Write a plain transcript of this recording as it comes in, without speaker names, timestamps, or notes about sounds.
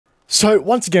So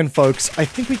once again folks, I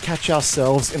think we catch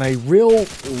ourselves in a real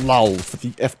lull for the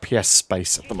FPS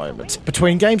space at the moment.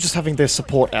 Between games just having their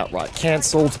support outright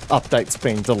cancelled, updates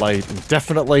being delayed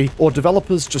indefinitely, or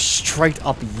developers just straight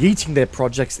up yeeting their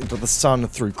projects into the sun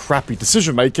through crappy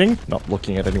decision making, not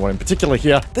looking at anyone in particular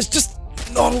here, there's just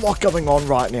not a lot going on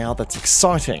right now that's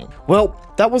exciting. Well,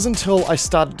 that was until I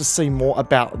started to see more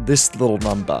about this little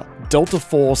number, Delta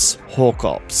Force Hawk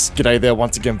Ops. G'day there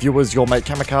once again viewers, your mate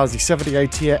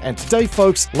Kamikaze78 here, and today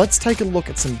folks, let's take a look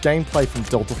at some gameplay from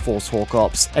Delta Force Hawk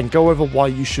Ops and go over why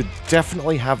you should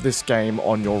definitely have this game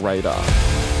on your radar.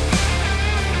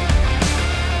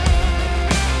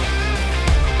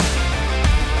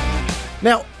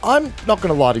 Now, I'm not going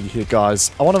to lie to you here guys,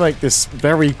 I want to make this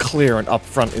very clear and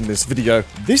upfront in this video.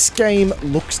 This game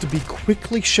looks to be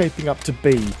quickly shaping up to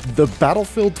be the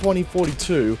Battlefield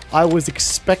 2042 I was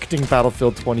expecting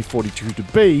Battlefield 2042 to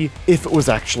be if it was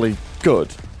actually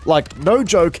good. Like, no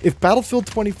joke, if Battlefield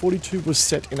 2042 was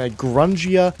set in a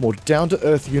grungier, more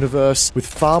down-to-earth universe with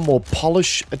far more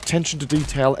polish, attention to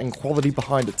detail, and quality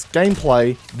behind its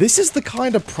gameplay, this is the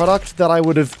kind of product that I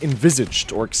would have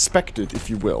envisaged or expected, if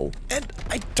you will. And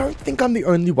I don't think I'm the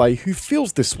only way who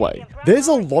feels this way. There's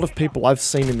a lot of people I've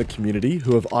seen in the community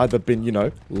who have either been, you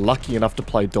know, lucky enough to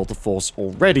play Delta Force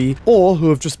already, or who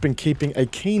have just been keeping a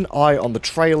keen eye on the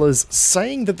trailers,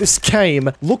 saying that this game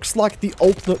looks like the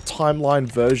alternate timeline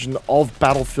version of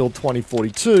Battlefield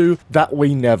 2042 that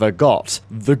we never got,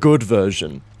 the good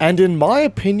version. And in my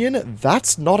opinion,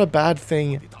 that's not a bad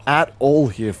thing at all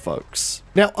here, folks.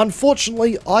 Now,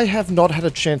 unfortunately, I have not had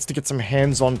a chance to get some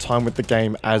hands-on time with the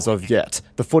game as of yet.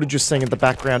 The footage you're seeing in the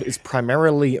background is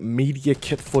primarily media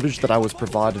kit footage that I was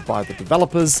provided by the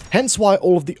developers, hence why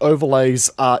all of the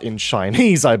overlays are in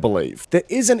Chinese, I believe. There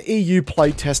is an EU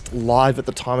playtest live at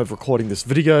the time of recording this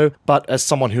video, but as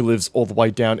someone who lives all the way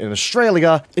down in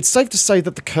Australia, it's safe to say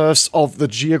that the curse of the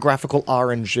geographical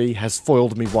RNG has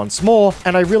foiled me once more,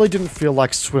 and I really didn't feel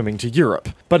like swimming to Europe.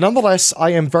 But nonetheless, I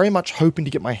am very much hoping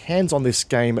to get my hands on this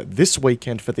game this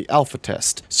weekend for the alpha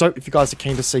test. So if you guys are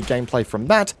keen to see gameplay from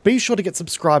that, be sure to get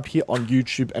subscribed here on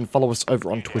YouTube and follow us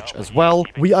over on Twitch as well.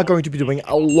 We are going to be doing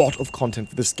a lot of content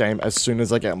for this game as soon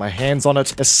as I get my hands on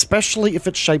it, especially if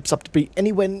it shapes up to be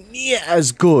anywhere near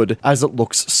as good as it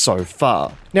looks so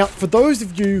far. Now, for those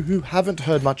of you who haven't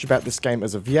heard much about this game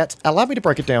as of yet, allow me to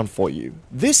break it down for you.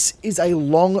 This is a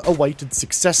long-awaited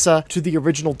successor to the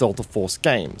original Delta Force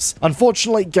games.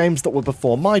 Unfortunately, games that were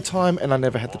before my time and I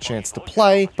never had the chance to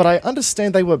play, but I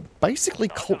understand they were basically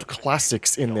cult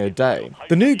classics in their day.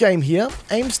 The new game here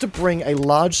aims to bring a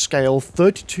large-scale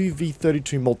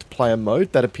 32v32 multiplayer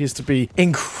mode that appears to be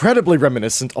incredibly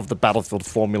reminiscent of the Battlefield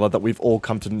formula that we've all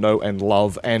come to know and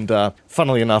love, and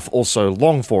funnily enough, also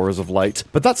long for as of late.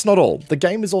 But that's not all. The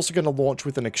game is also going to launch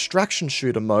with an extraction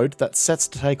shooter mode that's set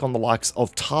to take on the likes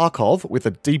of Tarkov with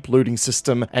a deep looting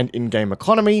system and in-game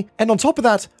economy, and on top of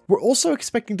that, we're also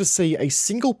expecting to see a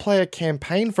single-player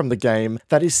campaign from the game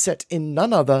that is set in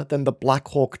none other than the Black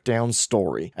Hawk Down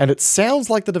story. And it sounds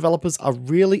like the developers are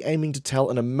really aiming to tell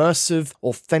an immersive,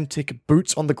 authentic,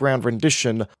 boots-on-the-ground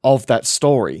rendition of that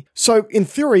story. So, in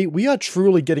theory, we are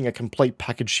truly getting a complete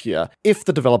package here, if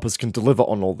the developers can deliver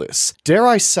on all this. Dare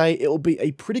I say, it will be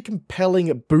a pretty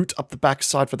compelling boot up the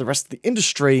backside for the rest of the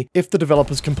industry if the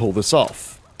developers can pull this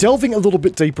off. Delving a little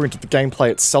bit deeper into the gameplay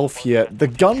itself here, the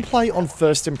gunplay on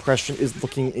first impression is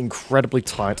looking incredibly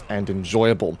tight and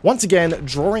enjoyable. Once again,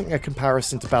 drawing a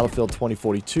comparison to Battlefield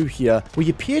 2042 here,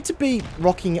 we appear to be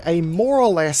rocking a more or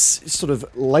less sort of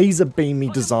laser beamy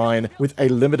design with a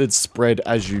limited spread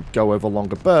as you go over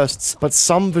longer bursts, but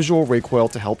some visual recoil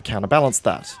to help counterbalance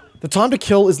that. The time to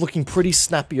kill is looking pretty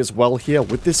snappy as well here,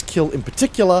 with this kill in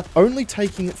particular only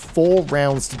taking 4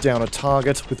 rounds to down a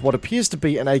target with what appears to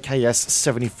be an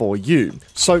AKS-74U.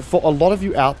 So for a lot of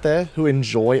you out there who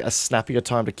enjoy a snappier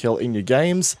time to kill in your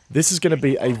games, this is going to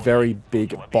be a very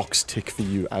big box tick for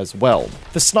you as well.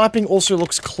 The sniping also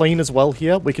looks clean as well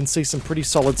here. We can see some pretty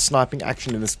solid sniping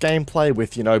action in this gameplay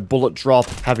with, you know, bullet drop,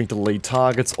 having to lead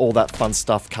targets, all that fun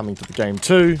stuff coming to the game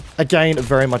too. Again,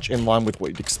 very much in line with what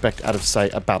you'd expect out of,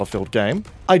 say, a Battlefield game.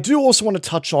 I do also want to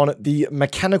touch on the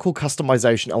mechanical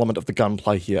customization element of the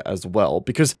gunplay here as well,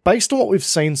 because based on what we've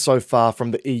seen so far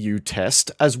from the EU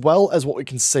test, as well as what we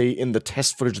can see in the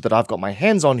test footage that I've got my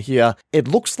hands on here, it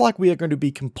looks like we are going to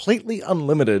be completely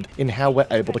unlimited in how we're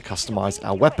able to customize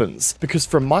our weapons. Because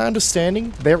from my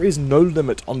understanding, there is no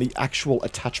limit on the actual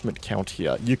attachment count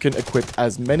here. You can equip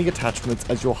as many attachments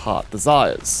as your heart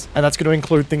desires. And that's going to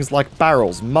include things like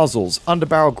barrels, muzzles,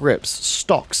 underbarrel grips,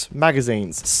 stocks,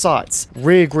 magazines, sights,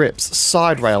 rear grips,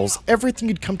 side rails, everything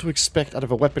you'd come to expect out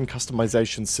of a weapon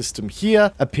customization system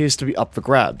here appears to be up for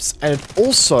grabs. And it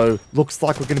also looks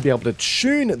like we're going to be able to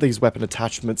tune these weapon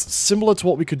attachments similar to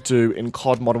what we could do in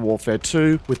COD Modern Warfare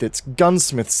 2 with its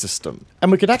gunsmith system.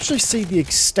 And we could actually see the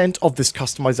extent of this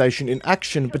customization in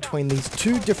action between these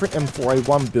two different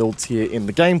M4A1 builds here in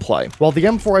the gameplay. While the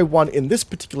M4A1 in this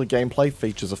particular gameplay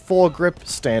features a foregrip,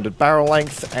 standard barrel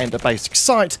length, and a basic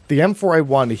sight, the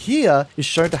M4A1 here is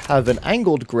shown to have an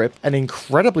angled grip, an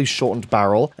incredibly shortened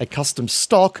barrel, a custom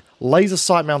stock, laser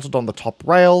sight mounted on the top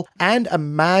rail, and a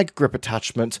mag grip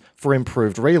attachment for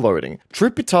improved reloading.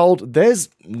 Truth be told, there's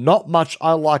not much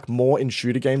I like more in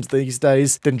shooter games these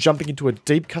days than jumping into a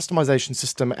deep customization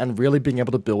system and really being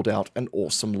able to build out an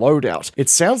awesome loadout. It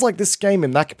sounds like this game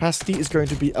in that capacity is going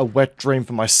to be a wet dream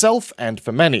for myself and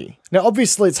for many. Now,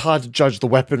 obviously, it's hard to judge the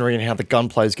weaponry and how the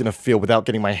gunplay is going to feel without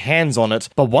getting my hands on it,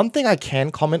 but one thing I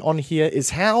can comment on here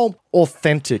is how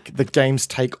authentic the game's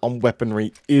take on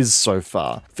weaponry is so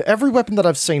far. For every weapon that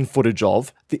I've seen footage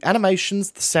of, the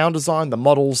animations, the sound design, the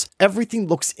models, everything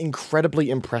looks incredibly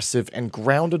impressive and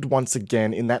grounded once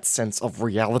again in that sense of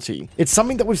reality. It's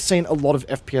something that we've seen a lot of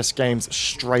FPS games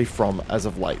stray from as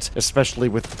of late, especially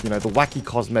with, the wacky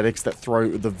cosmetics that throw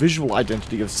the visual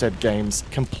identity of said games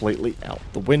completely out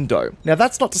the window. Now,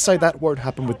 that's not to say that won't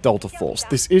happen with Delta Force.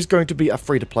 This is going to be a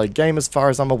free-to-play game as far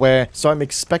as I'm aware, so I'm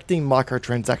expecting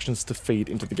microtransactions to feed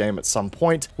into the game at some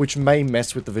point, which may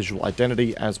mess with the visual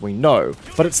identity as we know.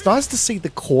 But it's nice to see the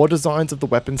core designs of the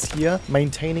weapons here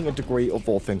maintaining a degree of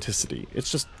authenticity.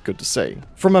 It's just good to see.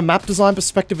 From a map design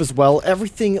perspective as well,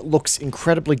 everything looks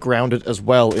incredibly grounded as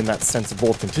well in that sense of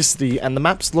authenticity, and the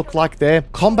maps look like they're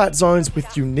combat zones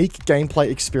with unique gameplay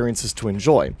experiences to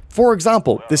enjoy. For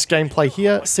example, this gameplay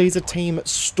here sees a team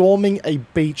storming a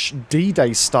beach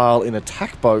D-Day style in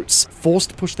attack boats,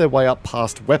 forced to push their way up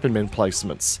past weapon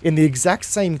emplacements. In the exact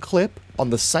same clip, on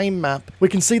the same map, we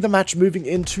can see the match moving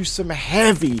into some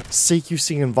heavy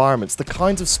CQC environments, the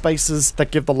kinds of spaces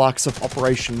that give the likes of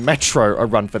Operation Metro a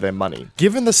run for their money.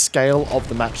 Given the scale of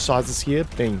the match sizes here,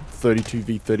 being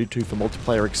 32v32 for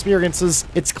multiplayer experiences,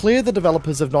 it's clear the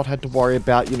developers have not had to worry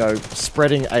about,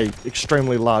 spreading a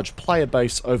extremely large player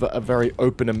base over a very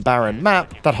open and barren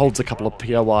map that holds a couple of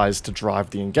POIs to drive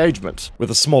the engagement. With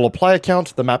a smaller player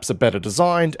count, the maps are better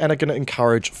designed and are going to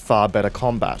encourage far better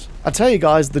combat. I tell you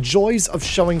guys, the joys of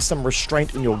showing some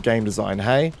restraint in your game design,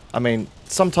 hey? I mean,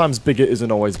 sometimes bigger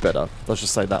isn't always better. Let's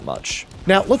just say that much.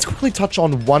 Now, let's quickly touch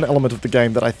on one element of the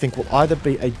game that I think will either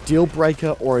be a deal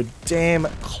breaker or a damn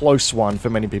close one for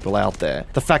many people out there.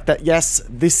 The fact that, yes,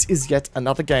 this is yet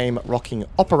another game rocking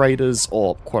operators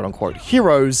or quote-unquote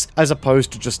heroes, as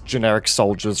opposed to just generic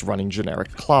soldiers running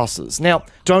generic classes. Now,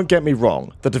 don't get me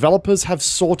wrong, the developers have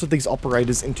sorted these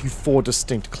operators into 4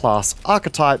 distinct class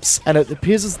archetypes, and it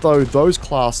appears as though those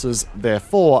classes,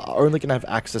 therefore, are only going to have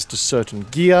access to certain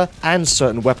gear and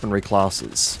certain weaponry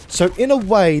classes. So in a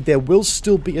way, there will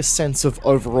still be a sense of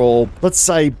overall, let's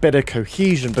say, better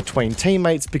cohesion between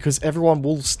teammates because everyone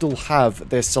will still have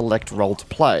their select role to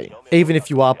play, even if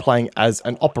you are playing as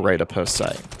an operator per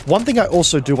se. One thing I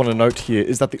also do want to note here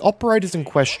is that the operators in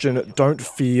question don't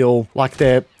feel like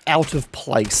they're out of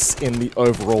place in the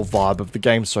overall vibe of the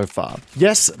game so far.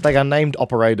 Yes, they are named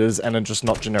operators and are just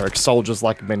not generic soldiers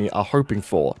like many are hoping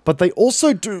for, but they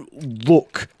also do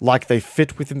look like they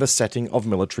fit within the setting of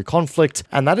military conflict,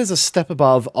 and that is a step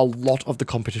above a lot of the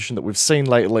competition that we've seen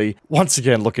lately, once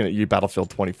again looking at you Battlefield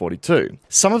 2042.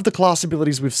 Some of the class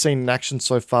abilities we've seen in action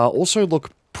so far also look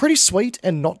pretty sweet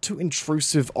and not too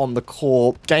intrusive on the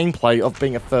core gameplay of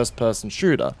being a first-person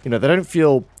shooter. They don't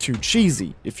feel too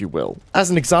cheesy, if you will. As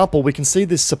an example, we can see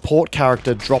this support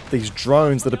character drop these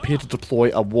drones that appear to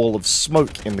deploy a wall of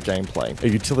smoke in the gameplay, a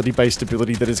utility-based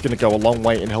ability that is going to go a long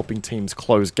way in helping teams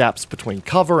close gaps between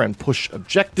cover and push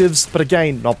objectives, but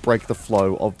again, not break the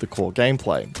flow of the core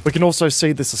gameplay. We can also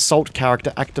see this assault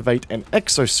character activate an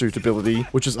exosuit ability,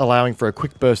 which is allowing for a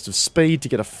quick burst of speed to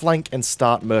get a flank and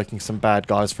start murking some bad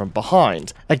guys from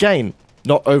behind. Again,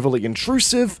 not overly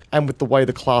intrusive, and with the way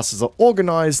the classes are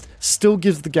organized, still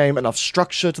gives the game enough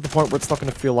structure to the point where it's not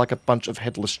going to feel like a bunch of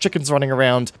headless chickens running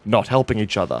around, not helping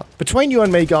each other. Between you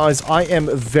and me, guys, I am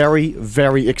very,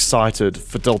 very excited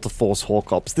for Delta Force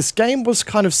Hawk Ops. This game was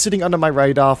kind of sitting under my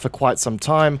radar for quite some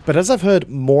time, but as I've heard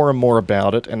more and more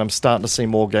about it, and I'm starting to see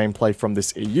more gameplay from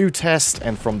this EU test,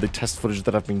 and from the test footage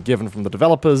that I've been given from the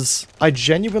developers, I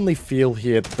genuinely feel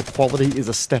here that the quality is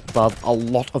a step above a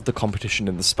lot of the competition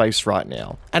in the space right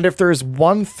now. And if there is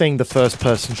one thing the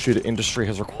first-person shooter industry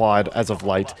has required as of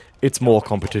late, it's more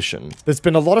competition. There's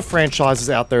been a lot of franchises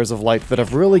out there as of late that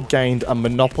have really gained a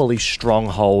monopoly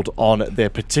stronghold on their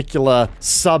particular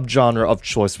subgenre of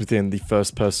choice within the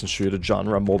first-person shooter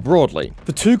genre more broadly.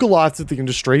 The two Goliaths of the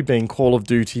industry, being Call of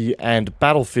Duty and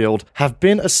Battlefield, have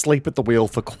been asleep at the wheel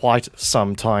for quite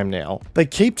some time now. They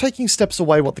keep taking steps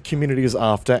away what the community is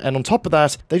after, and on top of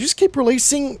that, they just keep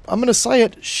releasing, I'm gonna say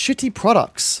it, shitty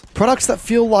products. Products that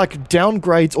feel like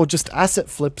downgrades or just asset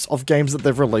flips of games that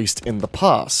they've released in the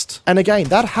past. And again,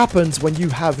 that happens when you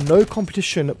have no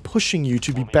competition pushing you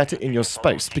to be better in your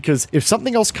space, because if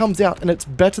something else comes out and it's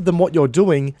better than what you're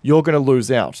doing, you're gonna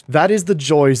lose out. That is the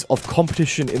joys of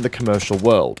competition in the commercial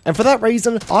world. And for that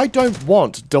reason, I don't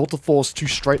want Delta Force to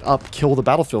straight up kill the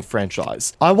Battlefield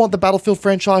franchise. I want the Battlefield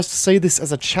franchise to see this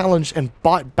as a challenge and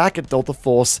bite back at Delta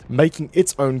Force, making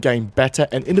its own game better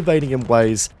and innovating in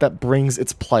ways that brings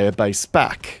its player base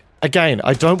back. Again,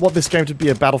 I don't want this game to be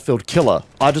a Battlefield killer.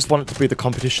 I just want it to be the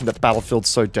competition that Battlefield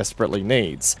so desperately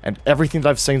needs. And everything that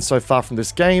I've seen so far from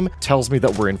this game tells me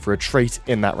that we're in for a treat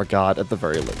in that regard at the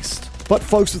very least. But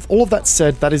folks, with all of that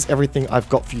said, that is everything I've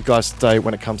got for you guys today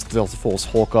when it comes to Delta Force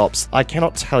Hawk Ops. I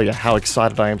cannot tell you how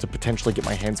excited I am to potentially get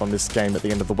my hands on this game at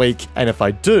the end of the week. And if I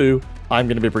do, I'm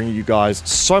going to be bringing you guys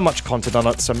so much content on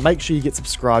it, so make sure you get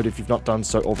subscribed if you've not done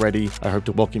so already. I hope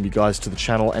to welcome you guys to the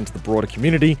channel and to the broader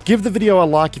community. Give the video a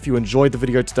like if you enjoyed the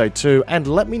video today too, and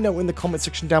let me know in the comment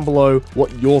section down below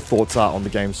what your thoughts are on the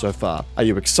game so far. Are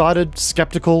you excited,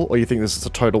 skeptical, or you think this is a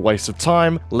total waste of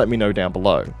time? Let me know down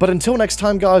below. But until next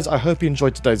time, guys, I hope you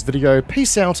enjoyed today's video.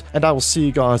 Peace out, and I will see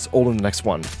you guys all in the next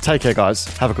one. Take care, guys.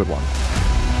 Have a good one.